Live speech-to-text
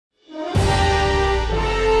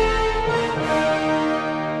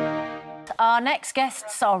Our next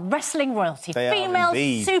guests are wrestling royalty, They female are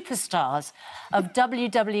superstars of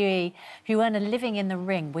WWE who earn a living in the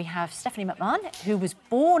ring. We have Stephanie McMahon, who was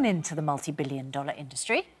born into the multi-billion-dollar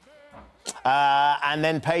industry. And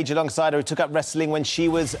then Paige alongside her, who took up wrestling when she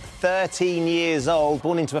was 13 years old,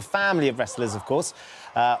 born into a family of wrestlers, of course,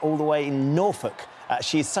 all the way in Norfolk.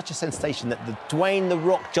 She is such a sensation that Dwayne "The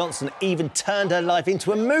Rock" Johnson even turned her life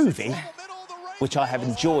into a movie, which I have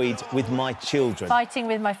enjoyed with my children. Fighting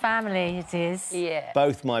with my family, it is. Yeah.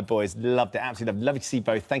 Both my boys loved it, absolutely loved it. Lovely to see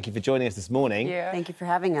both. Thank you for joining us this morning. Yeah. Thank you for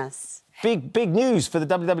having us. Big news for the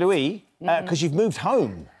WWE, because you've moved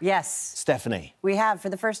home. Yes. Stephanie. We have. For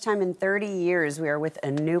the first time in 30 years, we are with a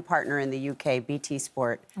new partner in the UK, BT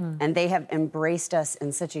Sport, and they have embraced us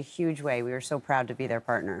in such a huge way. We are so proud to be their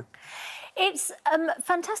partner. It's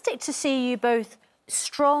fantastic to see you both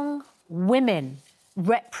strong women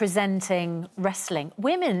representing wrestling.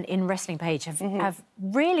 Women in wrestling, Paige, have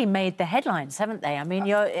really made the headlines, haven't they? I mean,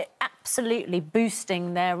 you're absolutely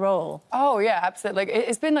boosting their role. Oh, yeah, absolutely. Like,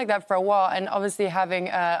 it's been like that for a while, and obviously having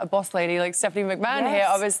a boss lady like Stephanie McMahon here,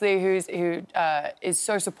 obviously, who is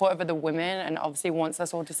so supportive of the women and obviously wants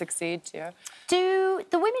us all to succeed, too. Do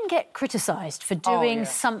the women get criticised for doing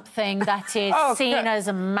something that is seen as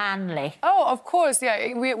manly? Oh, of course,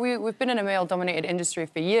 yeah. We've been in a male-dominated industry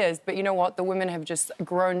for years, but you know what? The women have just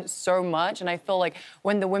grown so much, and I feel like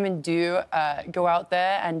when the women do go out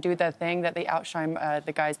there and do their thing, that they outshine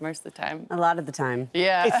the guys most of the time. A lot of the time.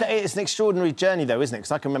 Yeah. It's an extraordinary journey, though, isn't it?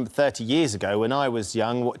 Because I can remember 30 years ago when I was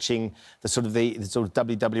young, watching the sort of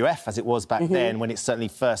WWF as it was back then, when it certainly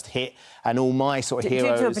first hit, and all my sort of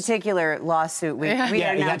heroes. Due to a particular lawsuit, we are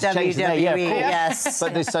now WWE. Yes.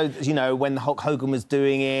 But so, you know, when Hulk Hogan was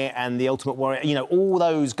doing it and the Ultimate Warrior, you know, all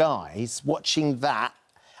those guys watching that.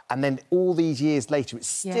 And then all these years later, it's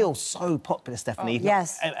still so popular, Stephanie.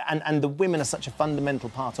 Yes. And the women are such a fundamental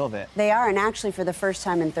part of it. They are, and actually for the first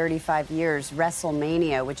time in 35 years,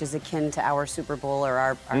 WrestleMania, which is akin to our Super Bowl or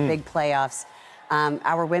our big playoffs,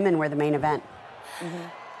 our women were the main event.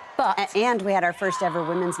 And we had our first ever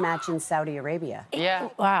women's match in Saudi Arabia.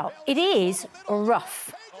 Wow. It is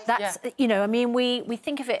rough. That's, you know, I mean, we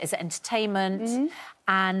think of it as entertainment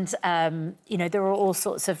and, you know, there are all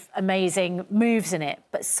sorts of amazing moves in it,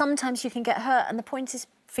 but sometimes you can get hurt. And the point is,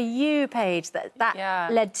 for you, Paige,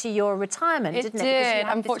 that led to your retirement, didn't it? It did, you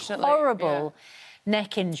had unfortunately. This horrible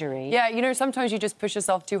neck injury. Yeah, you know, sometimes you just push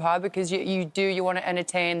yourself too hard because you want to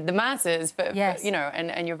entertain the masses, for, you know,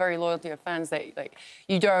 and you're very loyal to your fans, that, like,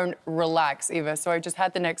 you don't relax either. So I just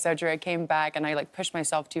had the neck surgery, I came back and I, like, pushed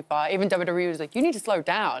myself too far. Even WWE was like, you need to slow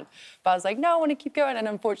down. But I was like, no, I want to keep going. And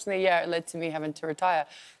unfortunately, it led to me having to retire.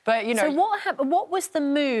 But, you know... So what happened? What was the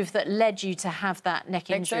move that led you to have that neck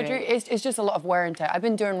injury? Surgery? It's just a lot of wear and tear. I've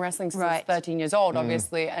been doing wrestling since I was 13 years old,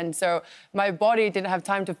 obviously, and so my body didn't have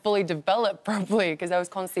time to fully develop properly because I was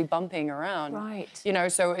constantly bumping around. Right. You know,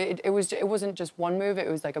 so it wasn't just one move, it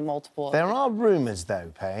was like a multiple... There are rumours,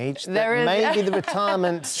 though, Paige, there that maybe the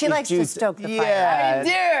retirement... She likes to stoke the fire.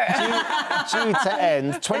 Yeah. Due to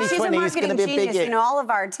end. 2020 is going to be a big year. You know, all of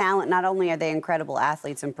our talent, not only are they incredible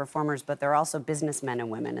athletes and performers, but they're also businessmen and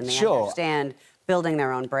women, and they understand building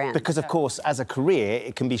their own brand. Because, of course, as a career,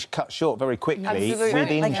 it can be cut short very quickly with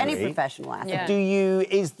injury. Like any professional athlete.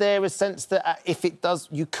 Is there a sense that if it does,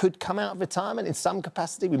 you could come out of retirement in some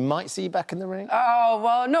capacity? We might see you back in the ring? Oh,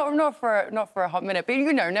 well, not for a hot minute. But,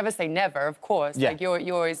 you know, never say never, of course. Yeah. Like,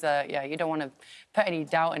 you always, you don't want to put any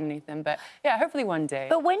doubt in anything. But, yeah, hopefully one day.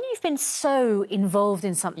 But when you've been so involved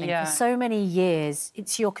in something for so many years,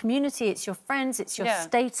 it's your community, it's your friends, it's your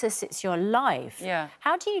status, it's your life. Yeah.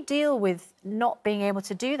 How do you deal with not being able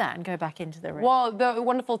to do that and go back into the ring? Well, the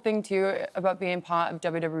wonderful thing, too, about being part of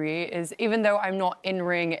WWE is even though I'm not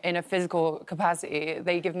in-ring in a physical capacity,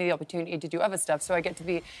 they give me the opportunity to do other stuff. So I get to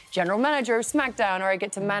be general manager of SmackDown, or I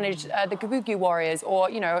get to manage the Kabuki Warriors, or,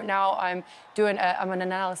 you know, now I'm an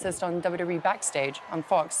analyst on WWE Backstage on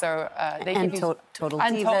Fox. So they give you... Total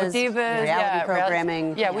Divas, reality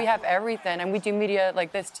programming. Yeah, we have everything, and we do media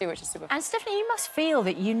like this, too, which is super fun. And, Stephanie, you must feel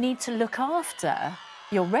that you need to look after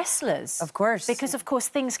your wrestlers. Of course. Because, of course,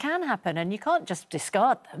 things can happen and you can't just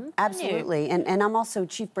discard them. Absolutely. And I'm also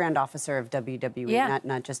Chief Brand Officer of WWE,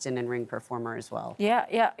 not just an in-ring performer as well.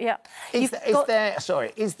 Yeah. Is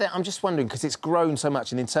there, I'm just wondering, because it's grown so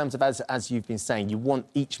much, and in terms of, as you've been saying, you want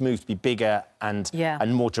each move to be bigger and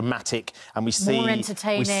more dramatic, and we see... More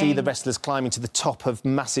entertaining. We see the wrestlers climbing to the top of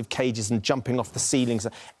massive cages and jumping off the ceilings.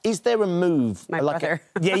 Is there a move... My brother.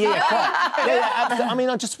 Quite. I mean,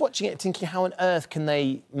 I'm just watching it thinking, how on earth can they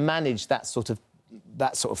manage that sort of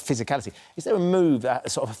that sort of physicality. Is there a move, a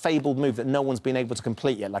sort of a fabled move that no one's been able to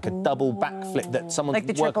complete yet, like a double backflip that someone like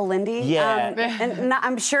the triple Lindy? Yeah. And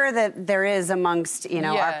I'm sure that there is amongst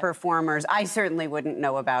our performers. I certainly wouldn't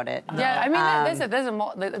know about it. Yeah, I mean,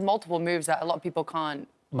 there's multiple moves that a lot of people can't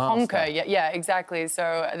conquer. Yeah, exactly.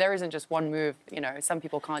 So there isn't just one move. Some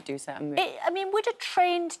people can't do certain moves. I mean, would a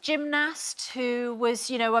trained gymnast who was,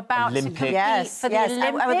 about Olympic. to compete for the yes.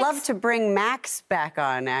 Olympics? I would love to bring Max back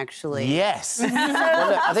on, actually. Yes. Well,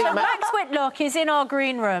 look, I think Max Whitlock is in our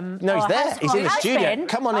green room. No, he's there. He's in the studio. Been.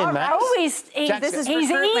 Come on in, Max. He's eager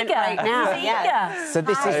right now. He's eager. So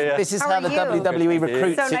this is how the WWE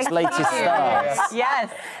recruits its latest stars. Yes.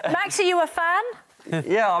 Max, are you a fan?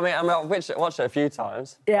 Yeah, I mean, I've watched it a few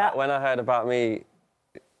times. Yeah. But when I heard about me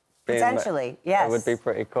being... Potentially, yes. It would be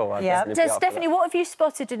pretty cool. So, Stephanie, what have you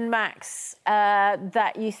spotted in Max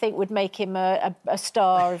that you think would make him a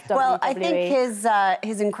star of WWE? Well, I think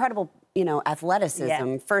his incredible,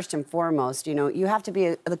 athleticism, first and foremost. You have to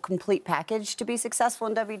be the complete package to be successful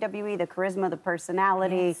in WWE, the charisma, the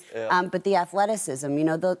personality, but the athleticism.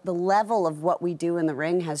 The level of what we do in the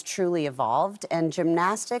ring has truly evolved, and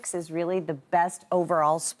gymnastics is really the best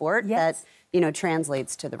overall sport that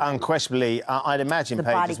translates to the ring. Unquestionably, I'd imagine,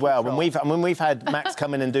 Paige, as well. When we've had Max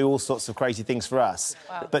come in and do all sorts of crazy things for us,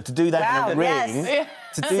 but to do that in the ring,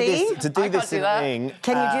 to do this in the ring.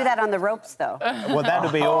 Can you do that on the ropes, though? Well, that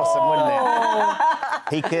would be awesome, wouldn't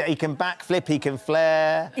it? He can backflip, he can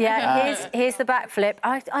flare. Yeah, here's the backflip.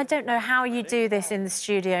 I don't know how you do this in the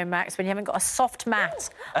studio, Max, when you haven't got a soft mat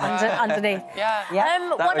underneath. Yeah.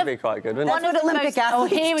 That would be quite good, wouldn't it? That's what Olympic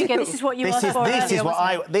athletes here we go. This is what you asked for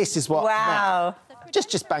earlier, This is what. Wow.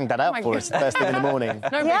 Just bang that out for us first thing in the morning.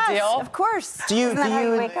 No big deal. Of course. Do you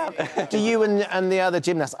and the other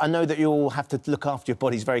gymnasts, I know that you all have to look after your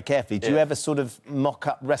bodies very carefully. Do you ever sort of mock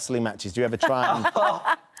up wrestling matches? Do you ever try and...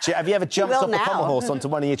 Have you ever jumped off the pommel horse onto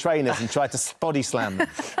one of your trainers and tried to body slam them?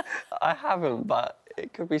 I haven't, but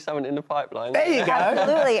it could be something in the pipeline. There you go.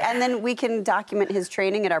 Absolutely. And then we can document his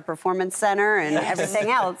training at our performance center and everything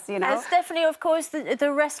else, And Stephanie, of course,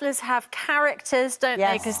 the wrestlers have characters, don't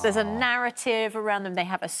they? Because there's a narrative around them. They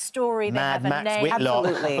have a story. Mad they have a Max name. Whitlock.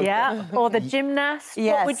 Absolutely. Yeah. Or the gymnast.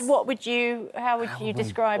 Yes. How would you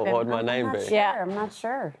describe him? What would my name be? Yeah. I'm not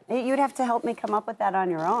sure. You'd have to help me come up with that on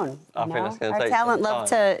your own. I think that's going to Our take talent some love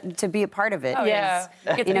time. to be a part of it. Oh, yeah.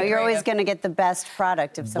 You're always going to get the best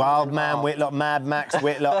product of someone. Wild Man Whitlock, Mad Max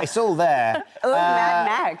Whitlock. It's all there. Oh, Mad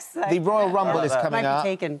Max. The Royal Rumble is coming up.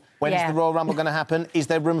 When is the Royal Rumble going to happen? Is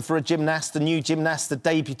there room for a gymnast, a new gymnast, a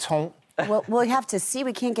debutante? Well, we'll have to see.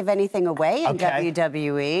 We can't give anything away in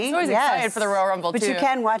WWE. I'm always excited for the Royal Rumble, but too. you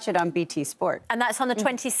can watch it on BT Sport. And that's on the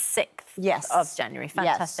 26th of January.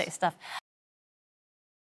 Fantastic stuff.